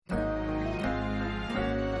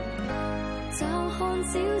就看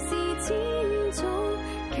小事千種，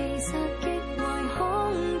其實極為空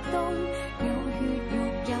洞。有血肉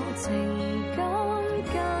有情感，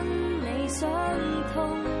跟你相通。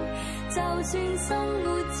就算生活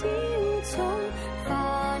超重，煩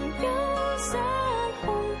憂失控，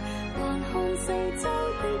還看四周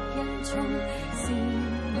的人叢，是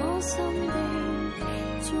我心的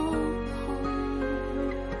觸碰。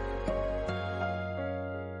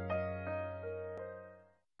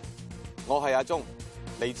我係阿鐘，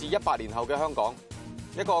嚟自100年後嘅香港，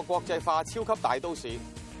一個國際化超級大都市。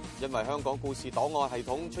因為香港故事檔案系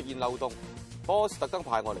統出現漏洞 ，boss 特登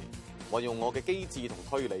派我嚟，運用我嘅機智同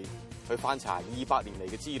推理去翻查200年嚟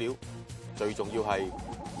嘅資料。最重要係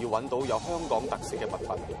要揾到有香港特色嘅物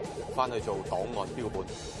品，翻去做檔案標本。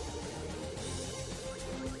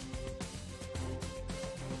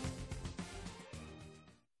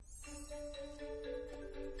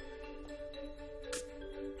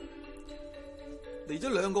嚟咗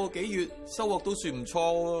2個幾月，收穫都算唔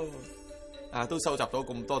錯啊！都收集到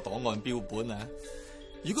咁多檔案標本啊！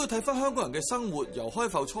如果睇翻香港人嘅生活，由開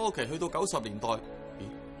埠初期去到90年代，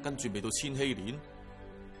跟住未到千禧年，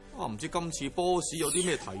唔知今次 boss 有啲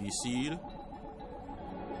咩提示咧？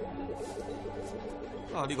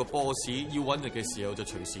呢個 boss 要揾人嘅時候就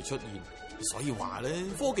隨時出現，所以話咧，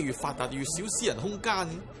科技越發達越少私人空間。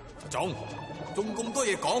仲咁多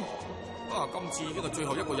嘢講，今次已經係最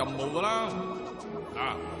後一個任務噶啦。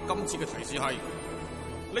今次嘅提示係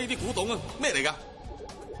呢啲古董啊，咩嚟㗎？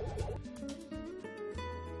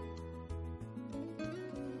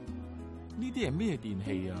呢啲係咩電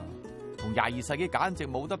器啊？同22世紀簡直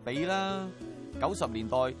冇得比啦！90年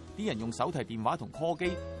代啲人用手提電話同 call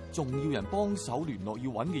機，仲要人幫手聯絡要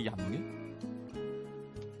揾嘅人嘅。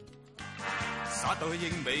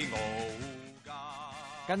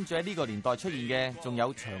跟住喺呢個年代出現嘅，仲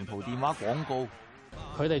有長途電話廣告。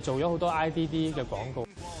佢哋做咗好多 IDD 嘅廣告，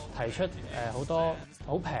提出好多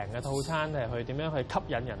好平嘅套餐，係去點樣去吸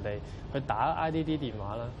引人哋去打 IDD 電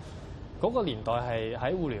話啦。嗰個年代係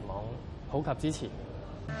喺互聯網普及之前。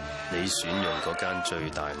你選用嗰間最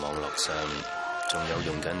大網絡商，仲有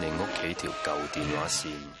用緊你屋企條舊電話線。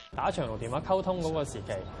打長途電話溝通嗰個時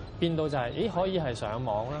期，變到就係可以係上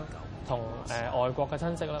網啦，同外國嘅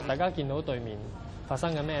親戚啦，大家見到對面發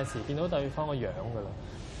生緊咩事，見到對方個樣㗎啦。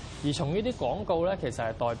而從呢啲廣告咧，其實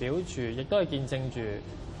係代表住，亦都係見證住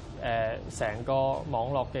成個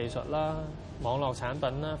網絡技術啦、網絡產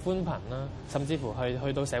品啦、寬頻啦，甚至乎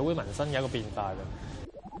去到社會民生嘅一個變化嘅。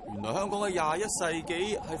原來香港嘅21世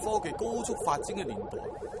紀係科技高速發展嘅年代。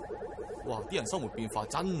哇！啲人生活變化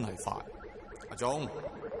真係快。阿鐘，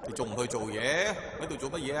你仲唔去做嘢？喺度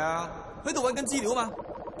做乜嘢啊？喺度揾緊資料嘛？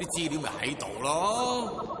啲資料咪喺度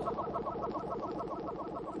咯。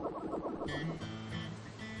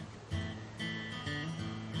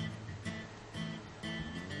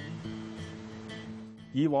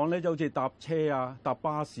以往咧就好似搭車啊、搭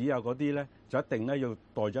巴士啊嗰啲咧，就一定咧要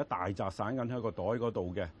袋咗一大紮散銀喺個袋嗰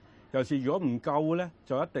度嘅。尤其是如果唔夠咧，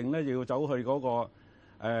就一定咧要走去嗰個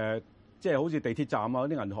即係好似地鐵站啊嗰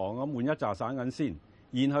啲銀行咁換一紮散銀先，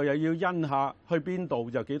然後又要因下去邊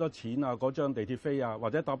度就幾多錢啊，嗰張地鐵飛啊，或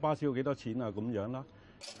者搭巴士要幾多錢啊咁樣啦。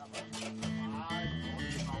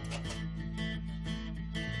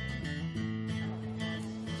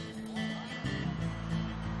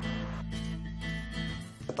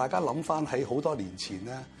大家諗翻喺好多年前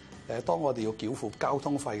咧，當我哋要繳付交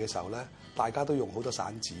通費嘅時候咧，大家都用好多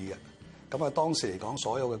散紙嘅。咁啊，當時嚟講，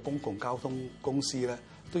所有嘅公共交通公司咧，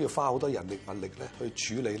都要花好多人力物力咧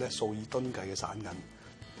去處理咧數以噸計嘅散銀。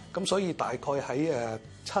咁所以大概喺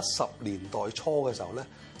70年代初嘅時候咧，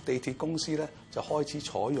地鐵公司咧就開始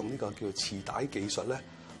採用呢個叫磁帶技術咧，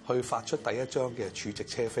去發出第一張嘅儲值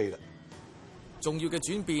車飛啦。重要嘅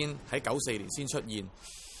轉變喺94年先出現。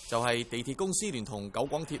就係地鐵公司聯同九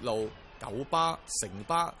廣鐵路、九巴、城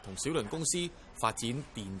巴同小輪公司發展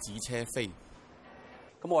電子車飛。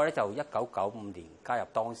咁我咧就1995年加入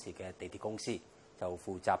當時嘅地鐵公司，就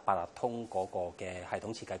負責八達通嗰個嘅系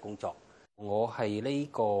統設計工作。我係呢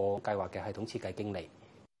個計劃嘅系統設計經理。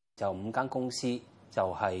就5間公司就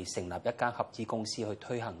係成立一間合資公司去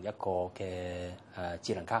推行一個嘅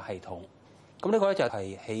智能卡系統。咁呢個咧就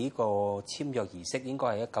係喺個簽約儀式，應該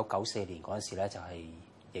係1994年嗰陣時咧就係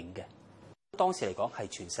影嘅。當時嚟講係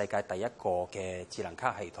全世界第一個嘅智能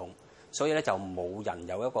卡系統，所以咧就冇人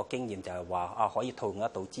有一個經驗，就係話可以套用得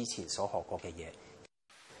到之前所學過嘅嘢。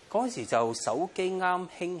嗰陣時就手機啱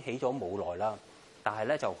興起咗冇耐啦，但係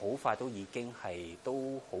咧就好快都已經係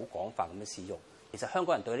都好廣泛咁樣使用。其實香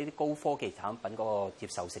港人對呢啲高科技產品嗰個接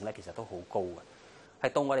受性咧，其實都好高嘅。係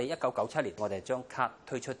到我哋1997年，我哋將卡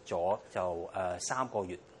推出咗就3個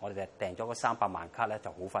月，我哋訂咗嗰300萬卡咧，就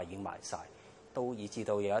好快已經賣晒。都以至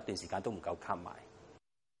到有一段時間都唔夠卡埋。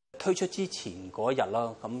推出之前嗰一日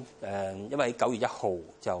啦，咁因為喺9月1號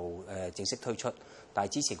就正式推出，但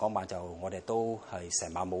係之前嗰晚就我哋都係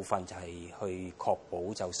成晚冇瞓，就係去確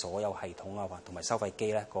保就所有系統啊同埋收費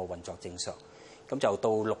機咧個運作正常。咁就到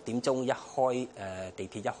6點鐘一開地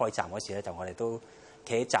鐵一開站嗰時咧，就我哋都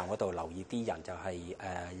企喺站嗰度留意啲人就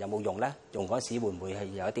係有冇用咧？用嗰時會唔會係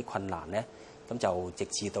有一啲困難咧？咁就直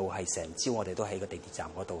至到係成朝我哋都喺個地鐵站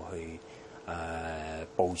嗰度去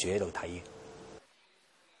佈住喺度睇嘅。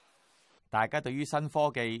大家對於新科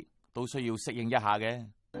技都需要適應一下嘅。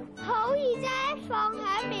好易啫，放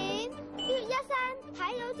喺面，嘟一聲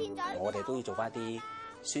睇到箭嘴。我哋都要做翻一啲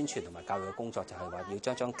宣傳同埋教育嘅工作，就係話要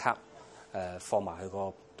將張卡放埋去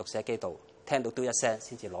個讀寫機度，聽到嘟一聲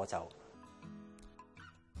先至攞走。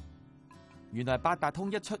原來八達通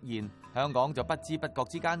一出現，香港就不知不覺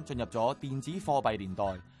之間進入咗電子貨幣年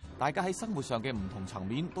代。大家喺生活上嘅唔同層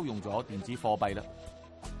面都用咗電子貨幣啦。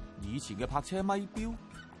以前嘅泊車咪錶，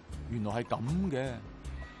原來係咁嘅。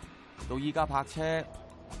到依家泊車、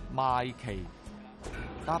賣旗、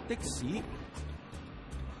搭的士、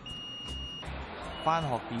返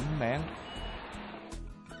學點名、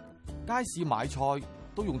街市買菜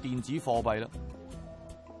都用電子貨幣啦。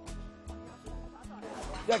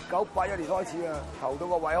1981年開始啊，投到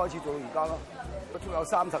個位開始做到而家咯，都足有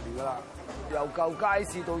30年噶啦。由舊街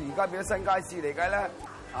市到而家變咗新街市嚟計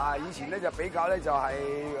咧，以前咧就比較咧就係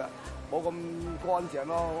冇咁乾淨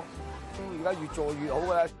咯。而家越做越好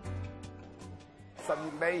嘅，10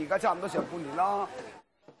月尾而家差唔多上半年啦。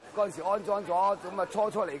嗰陣時安裝咗，咁啊初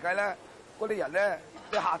嚟計咧，嗰啲人咧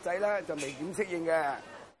啲客仔咧就未點適應嘅。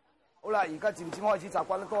好啦，而家漸漸開始習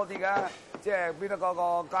慣得多啲嘅，即係變得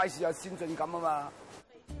嗰個街市有先進感啊嘛。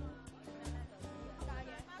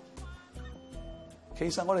其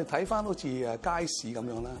實我哋睇翻好似街市咁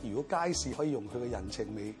樣啦，如果街市可以用佢嘅人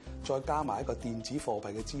情味，再加埋一個電子貨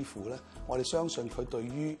幣嘅支付咧，我哋相信佢對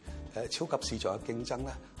於超級市場嘅競爭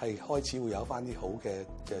咧，係開始會有翻啲好嘅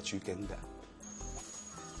處境嘅。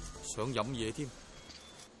想飲嘢添，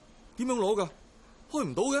點樣攞㗎？開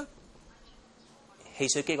唔到嘅。汽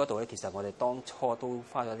水機嗰度咧，其實我哋當初都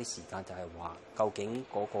花咗啲時間，就係話究竟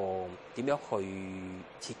嗰個點樣去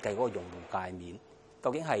設計嗰個用戶界面。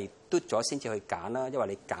究竟係嘟咗先至去揀啦，因為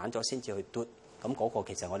你揀咗先至去嘟，咁嗰個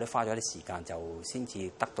其實我都花咗啲時間，就先至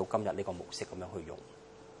得到今日呢個模式咁樣去用。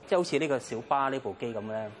即係好似呢個小巴呢部機咁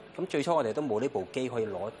咧，咁最初我哋都冇呢部機可以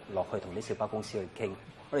攞落去同啲小巴公司去傾，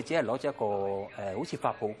我哋只係攞咗一個好似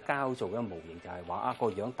發泡膠做嘅模型，就係話個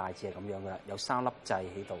樣大致係咁樣噶啦，有3粒掣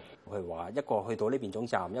喺度，譬如話一個去到呢邊總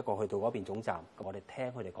站，一個去到嗰邊總站，我哋聽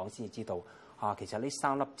佢哋講先至知道其實呢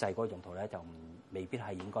3粒掣嗰個用途咧就未必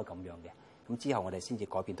係應該咁樣嘅。咁之後我哋先至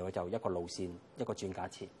改變到就一個路線，一個轉價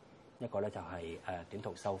錢，一個咧就係短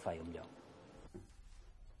途收費咁樣。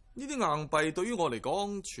呢啲硬幣對於我嚟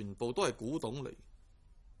講，全部都係古董嚟。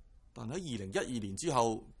但喺2012年之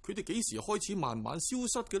後，佢哋幾時開始慢慢消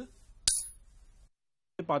失嘅咧？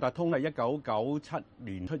八達通係1997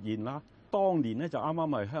年出現啦，當年咧就啱啱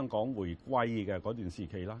係香港回歸嘅嗰段時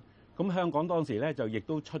期啦。咁香港當時咧就亦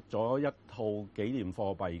都出咗一套紀念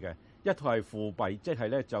貨幣嘅，一套係附幣，即係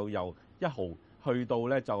咧就由1毫去到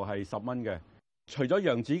咧就係10蚊嘅。除咗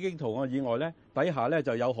洋紫荊圖案以外咧，底下咧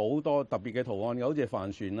就有好多特別嘅圖案，有好似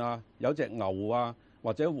帆船啊，有隻牛啊，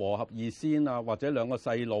或者和合二仙啊，或者2個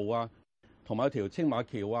細路啊，同埋有條青馬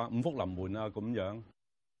橋啊、五福臨門啊咁樣。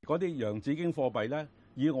嗰啲洋紫荊貨幣咧，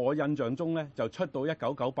以我印象中咧就出到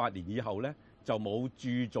1998年以後咧就冇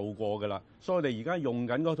鑄造過㗎啦。所以我哋而家用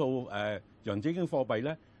緊嗰套洋紫荊貨幣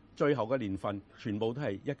咧，最後嘅年份全部都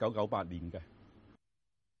係1998年嘅。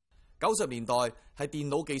90年代係電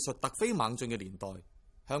腦技術突飛猛進嘅年代，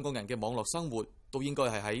香港人嘅網絡生活都應該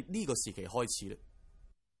係喺呢個時期開始咧。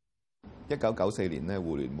1994年咧，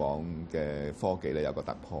互聯網嘅科技咧有個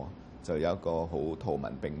突破，就有一個好圖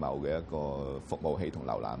文並茂嘅一個服務器同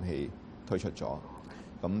瀏覽器推出咗。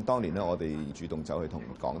咁當年咧，我哋主動走去同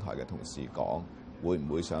港台嘅同事講，會唔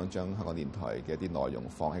會想將香港電台嘅一啲內容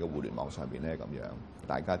放喺個互聯網上邊咧？咁樣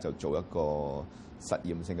大家就做一個實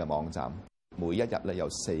驗性嘅網站。每一日咧有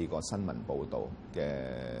4個新聞報導嘅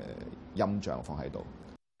音像放喺度。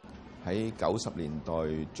喺90年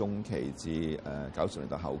代中期至90年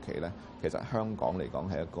代後期咧，其實香港嚟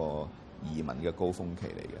講係一個移民嘅高峰期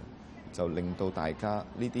嚟嘅，就令到大家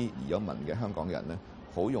呢啲移咗民嘅香港人咧，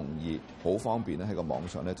好容易、好方便咧喺個網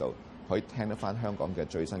上咧就可以聽得返香港嘅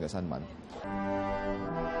最新嘅新聞。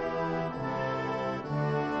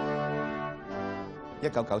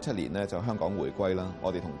1997年咧就香港回歸啦，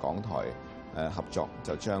我哋同港台合作，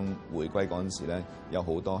就將回歸嗰陣時咧，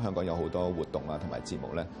香港有好多活動啊，同埋節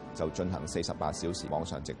目咧，就進行48小時網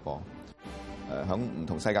上直播。響唔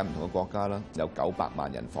同世界唔同嘅國家啦，有900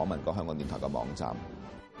萬人訪問過香港電台嘅網站。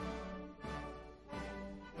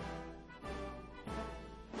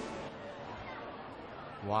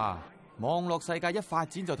哇！網絡世界一發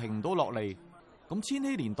展就停唔到落嚟，咁千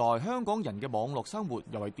禧年代香港人嘅網絡生活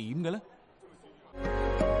又係點嘅咧？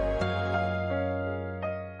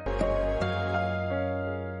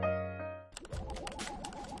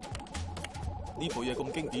呢部嘢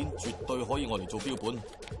咁經典，絕對可以我嚟做標本。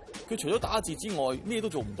佢除咗打字之外，咩都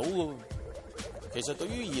做唔到㗎。其實對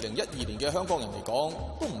於2012年嘅香港人嚟講，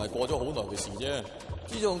都唔係過咗好耐嘅事啫。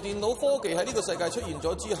自從電腦科技喺呢個世界出現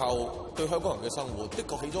咗之後，對香港人嘅生活的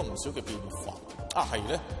確起咗唔少嘅變化。啊，係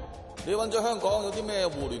咧，你揾咗香港有啲咩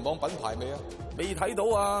互聯網品牌未啊？未睇到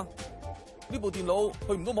啊！呢部電腦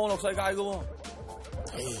去唔到網絡世界㗎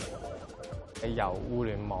喎。由互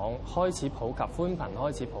聯網開始普及，寬頻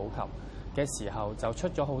開始普及嘅時候，就出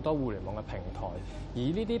咗好多互聯網嘅平台，而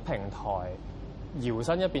呢啲平台搖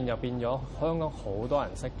身一變就變咗香港好多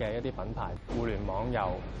人識嘅一啲品牌。互聯網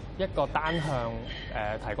由一個單向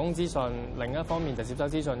提供資訊，另一方面就接收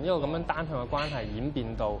資訊，一個咁樣單向嘅關係演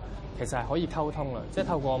變到其實係可以溝通啦。即係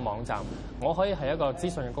透過網站，我可以係一個資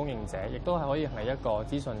訊嘅供應者，亦都係可以係一個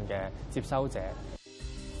資訊嘅接收者。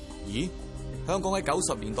咦？香港喺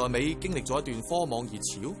90年代尾經歷咗一段科網熱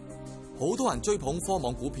潮，好多人追捧科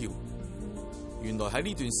網股票。原來喺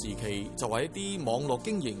呢段時期就係一啲網絡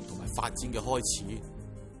經營同埋發展嘅開始。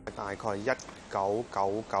大概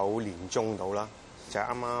1999年中到啦，就係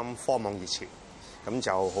啱啱科網熱潮，咁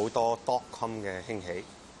就好多 .com 嘅興起。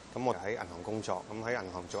咁我喺銀行工作，咁喺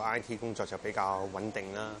銀行做 IT 工作就比較穩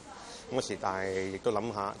定啦。咁嗰時但係亦都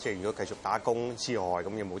諗下，即係如果繼續打工之外，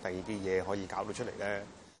咁有冇第二啲嘢可以搞到出嚟咧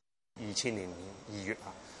？2000年2月啊，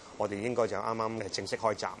我哋應該就啱啱正式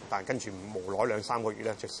開站，但係跟住無耐2-3個月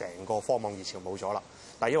咧，就成個科網熱潮冇咗啦。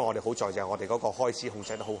但係因為我哋好在就係我哋嗰個開支控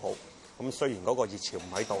制得好好，咁雖然嗰個熱潮唔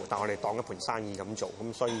喺度，但係我哋當一盤生意咁做，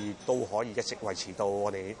咁所以都可以一直維持到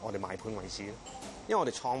我哋賣盤為止。因為我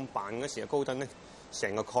哋創辦嗰時嘅高登咧，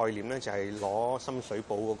成個概念咧就係攞深水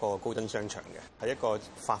埗嗰個高登商場嘅，係一個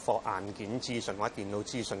發貨硬件資訊或者電腦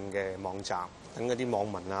資訊嘅網站。等嗰啲網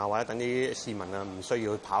民啊，或者等啲市民啊，唔需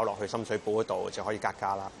要跑落去深水埗嗰度就可以格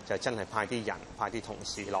價啦。就真係派啲人、派啲同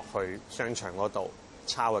事落去商場嗰度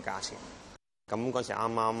抄嘅價錢。咁嗰時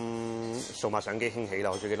啱啱數碼相機興起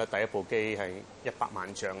啦，我最記得第一部機係100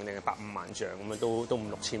萬像定係150萬像咁啊，都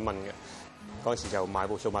5-6千蚊嘅。嗰時就買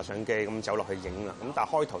部數碼相機咁走落去影啦。咁但係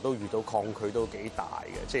開頭都遇到抗拒都幾大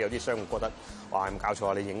嘅，即係有啲商戶覺得哇，有冇搞錯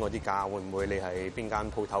啊？你影嗰啲價會唔會你係邊間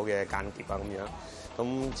鋪頭嘅間諜啊咁樣？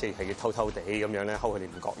咁即係要偷偷地咁樣咧，睺佢哋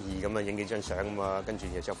唔覺意咁啊，影幾張相咁啊，跟住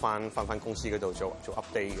就翻公司嗰度做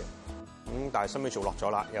update 嘅。咁但係收尾做落咗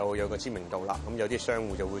啦，有個知名度啦，咁有啲商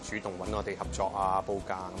戶就會主動揾我哋合作啊、報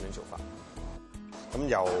價咁樣做法。咁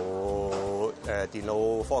由電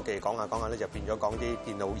腦科技講下咧，就變咗講啲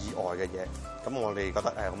電腦以外嘅嘢。咁我哋覺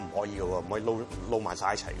得唔可以嘅喎，唔可以撈埋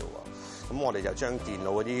晒一齊嘅喎。咁我哋就將電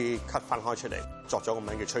腦嗰啲 cut 翻開出嚟，作咗個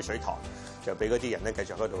名叫吹水台，就俾嗰啲人咧繼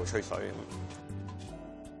續喺度吹水。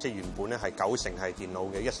即係原本咧係90成係電腦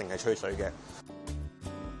嘅，1成係吹水嘅。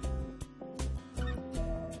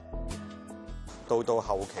到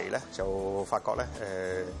後期咧就發覺咧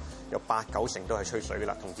有8-9成都係吹水嘅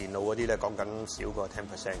啦，同電腦嗰啲咧講緊少過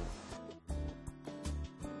10%。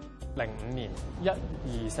05年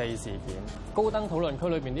124事件，高登討論區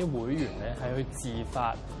裏邊啲會員咧係去自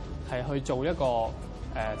發，係去做一個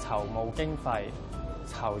籌募經費、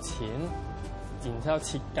籌錢，然之後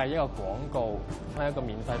設計一個廣告，喺一個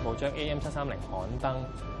免費報章 AM730刊登，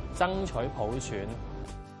爭取普選。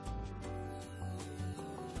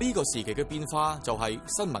呢個時期嘅變化就係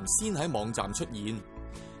新聞先喺網站出現，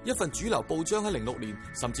一份主流報章喺06年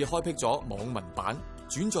甚至開闢咗網民版，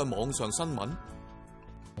轉載網上新聞。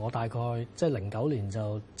我大概即係09年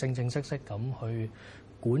就正式咁去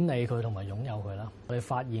管理佢同埋擁有佢啦。我哋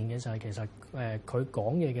發現嘅就係其實佢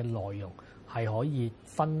講嘢嘅內容係可以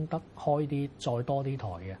分得開啲，再多啲台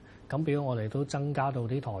嘅。咁比如我哋都增加到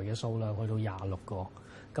啲台嘅數量去到26個。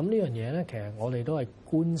咁呢樣嘢咧，其實我哋都係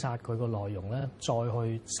觀察佢個內容咧，再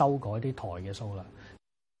去修改啲台嘅數量。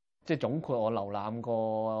即係總括我瀏覽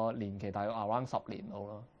個年期大約 around 10年到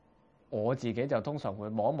咯。我自己就通常會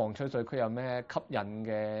望一望吹水區有咩吸引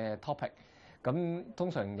嘅 topic， 咁通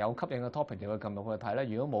常有吸引嘅 topic 就會撳入去睇啦。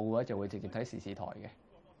如果冇嘅話，就會直接睇時事台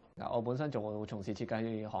嘅。嗱，我本身做從事設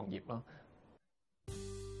計行業咯。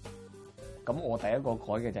咁我第一個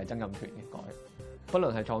改嘅就係曾蔭權嘅改。不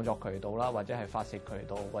論係創作渠道啦，或者係發泄渠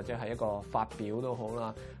道，或者係一個發表都好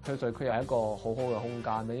啦，吹水區係一個好好嘅空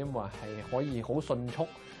間咧，因為係可以好迅速，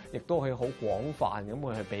亦都可以好廣泛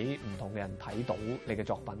咁去俾唔同嘅人睇到你嘅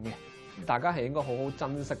作品嘅。大家係應該好好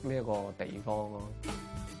珍惜呢一個地方咯。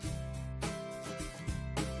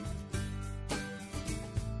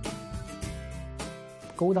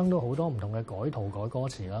高登都好多唔同嘅改圖改歌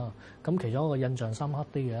詞啦，咁其中一個印象深刻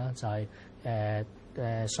啲嘅咧就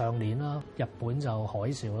係上年啦，日本就海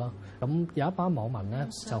嘯啦，咁有一班網民咧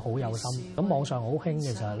就好有心，咁網上好興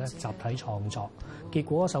嘅就係咧集體創作，結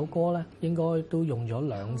果嗰首歌咧應該都用咗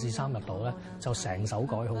2至3日度咧就成首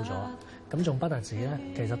改好咗，咁仲不特止咧，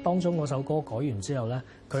其實當中嗰首歌改完之後咧，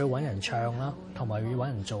佢要揾人唱啦，同埋要揾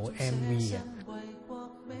人做 MV 嘅。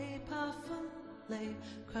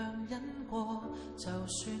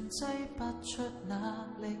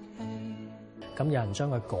咁有人將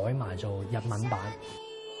佢改埋做日文版。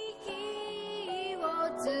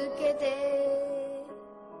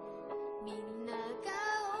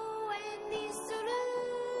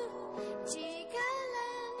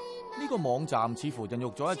呢個網站似乎孕育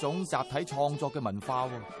咗一種集體創作嘅文化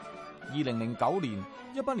喎。2009年，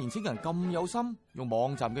一班年青人咁有心，用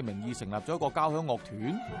網站嘅名義成立咗一個交響樂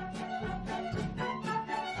團。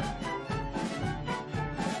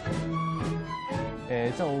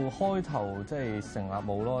就開頭即係成立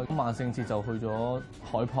冇咯，咁萬聖節就去咗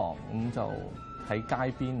海旁，咁就喺街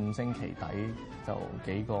邊5星旗底，就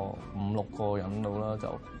幾個5、6個人到啦，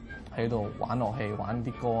就喺度玩樂器，玩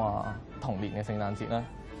啲歌啊。同年嘅聖誕節咧，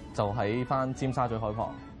就喺翻尖沙咀海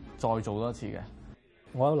旁再做多一次嘅。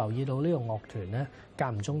我有留意到呢個樂團咧，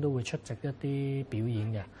間唔中都會出席一啲表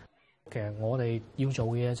演嘅。其實我哋要做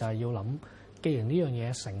嘅嘢就係要諗，既然呢樣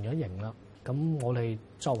嘢成咗型啦。咁我哋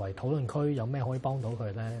作為討論區有咩可以幫到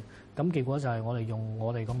佢咧？咁結果就係我哋用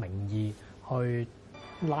我哋個名義去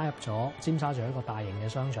拉入咗尖沙咀一個大型嘅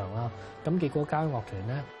商場啦。咁結果交響樂團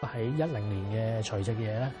咧喺10年嘅除夕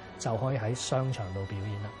夜咧就可以喺商場度表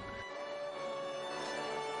演啦。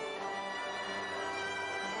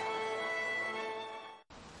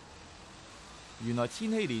原來千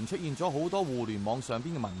禧年出現咗好多互聯網上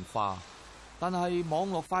邊嘅文化，但係網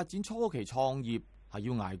絡發展初期創業係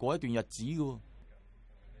要捱過一段日子嘅，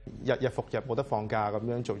日日復日冇得放假咁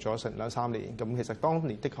樣做咗成2-3年。咁其實當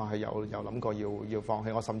年的確係有諗過要放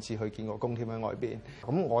棄，我甚至去見過工添喺外邊。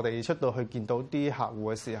咁我哋出到去見到啲客戶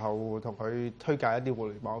嘅時候，同佢推介一啲互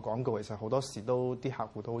聯網嘅廣告，其實好多時都啲客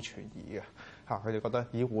戶都好存疑嘅嚇，佢哋覺得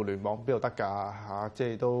咦互聯網邊度得㗎嚇，即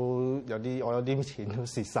係都有啲我有啲錢都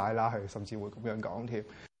蝕晒啦，係甚至會咁樣講添。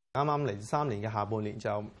啱啱03年嘅下半年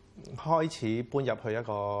就開始搬入去一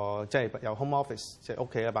個即係由 home office 即係屋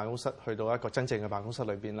企嘅辦公室去到一個真正嘅辦公室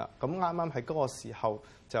裏邊啦。咁啱啱喺嗰個時候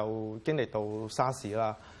就經歷到沙士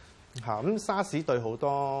啦嚇。咁沙士對好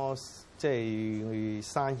多即係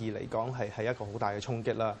生意嚟講係一個好大嘅衝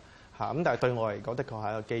擊啦嚇。咁但係對我嚟講，的確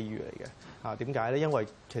係一個機遇嚟嘅嚇。點解咧？因為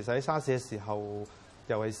其實喺沙士嘅時候，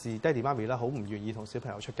尤其是爹哋媽咪啦，好唔願意同小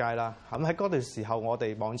朋友出街啦。咁喺嗰段時候，我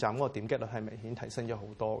哋網站嗰個點擊率係明顯提升咗好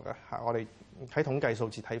多嘅嚇。我哋喺統計數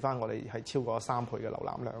字睇翻，我哋係超過3倍嘅瀏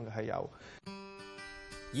覽量嘅係有。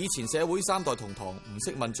以前社會3代同堂，唔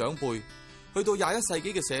識問長輩，去到21世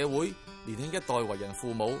紀嘅社會，年輕一代為人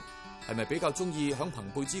父母，係咪比較中意響朋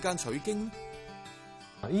輩之間取經？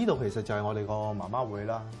呢度其實就係我哋個媽媽會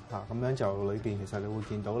啦嚇，咁樣就裏邊其實你會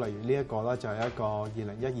見到，例如呢一個啦，就係一個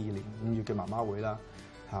2012年5月嘅媽媽會啦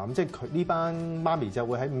嚇，咁即係佢呢班媽咪就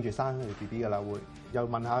會喺5月生佢哋 B B 噶啦，會又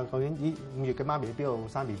問下究竟咦5月嘅媽咪喺邊度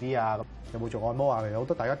生 B B 啊？有冇做按摩啊？有好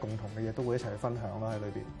多大家共同嘅嘢都會一齊去分享啦喺裏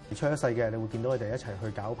邊。而出一世嘅，你會見到佢哋一齊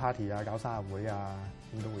去搞 party 啊、搞生日會啊，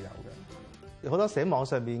咁都會有嘅。好多時喺網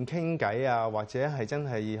上面傾偈啊，或者係真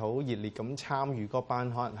係好熱烈咁參與嗰班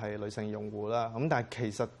可能係女性用戶啦。咁但係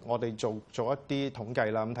其實我哋做一啲統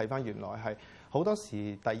計啦，咁睇翻原來係好多時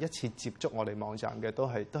第一次接觸我哋網站嘅都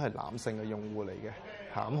係男性嘅用戶嚟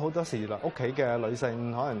嘅嚇。咁好多時原來屋企嘅女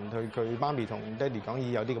性可能佢媽咪同爹哋講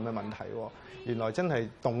已有啲咁嘅問題喎，原來真係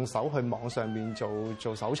動手去網上面做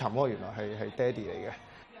搜尋嗰個原來係爹哋嚟嘅。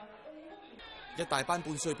一大班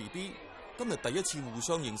半歲 BB 今日第一次互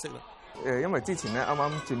相認識啦。因為之前咧啱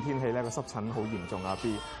啱轉天氣咧個濕疹好嚴重啊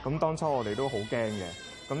B， 咁當初我哋都好驚嘅，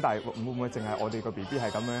咁但係會唔會淨係我哋個 BB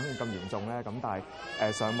係咁嚴重咧？咁但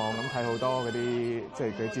係上網咁睇好多嗰啲即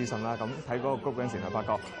係嘅資訊啦，咁睇嗰個 group 嗰陣時就發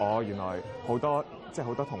覺，原來好多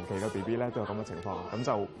同期嘅 BB 咧都有咁嘅情況，咁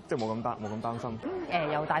就即係冇咁擔心。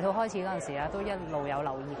由大肚開始嗰陣時咧，都一路有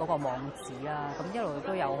留意嗰個網址啦，咁一路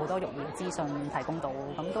都有好多育兒資訊提供到，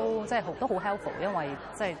咁都即係都好 helpful， 因為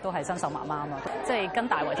即係都係新手媽媽嘛，即係跟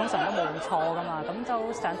大圍通常都冇錯噶嘛，咁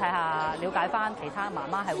都想睇下了解翻其他媽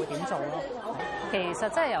媽係會點做咯。其實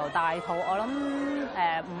即係由大肚，我諗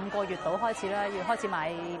5個月到開始啦，要開始買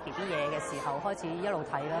BB 嘢嘅時候開始一路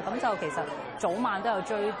睇啦，咁就其實早晚都有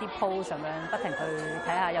追啲 post 咁樣，不停去睇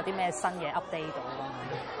下有啲咩新嘢 update 到咯。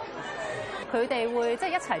佢哋會即係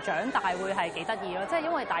一齊長大，會係幾得意咯。即係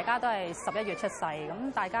因為大家都係11月出世，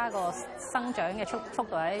咁大家個生長嘅速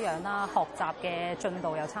度係一樣啦，學習嘅進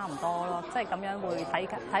度又差唔多咯。即係咁樣會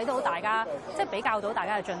睇到大家，即係比較到大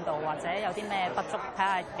家嘅進度，或者有啲咩不足，睇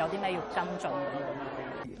下有啲咩要跟進咁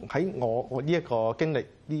樣。喺我呢一個經歷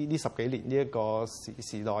呢10幾年呢一個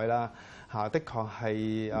時代啦。的確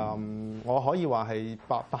係我可以話係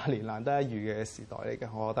百年難得一遇嘅時代嚟嘅，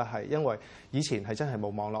我覺得係，因為以前係真係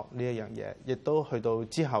冇網絡呢一樣嘢，亦都去到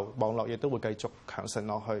之後網絡亦都會繼續強盛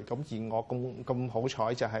落去。咁而我咁好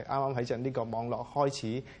彩就係啱啱喺呢個網絡開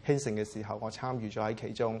始興盛嘅時候，我參與咗喺其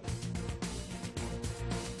中。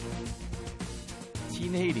千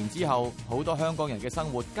禧年之後，好多香港人嘅生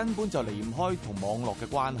活根本就離唔開同網絡嘅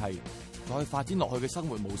關係，再發展落去嘅生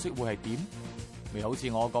活模式會係點？未好似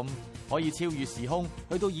我咁。可以超越時空，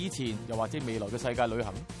去到以前又或者未來嘅世界旅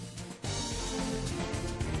行。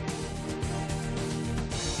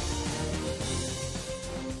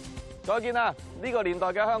再見啦！呢個年代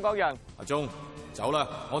嘅香港人，阿鐘走啦，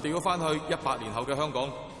我哋要翻去100年後嘅香港。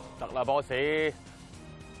得啦，boss。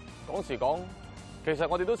講時講，其實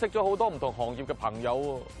我哋都識咗好多唔同行業嘅朋友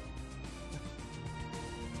喎。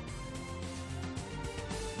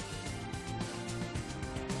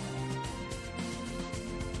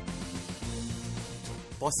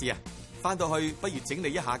boss啊，翻到去不如整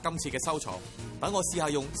理一下今次嘅收藏，等我試下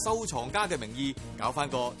用收藏家嘅名義搞翻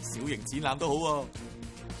個小型展覽都好喎。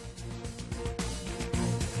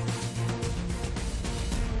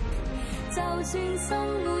就算生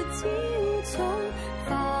活超重，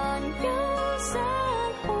煩憂失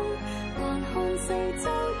控，還看四周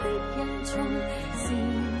的人叢，是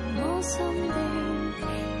我心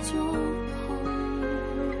的中。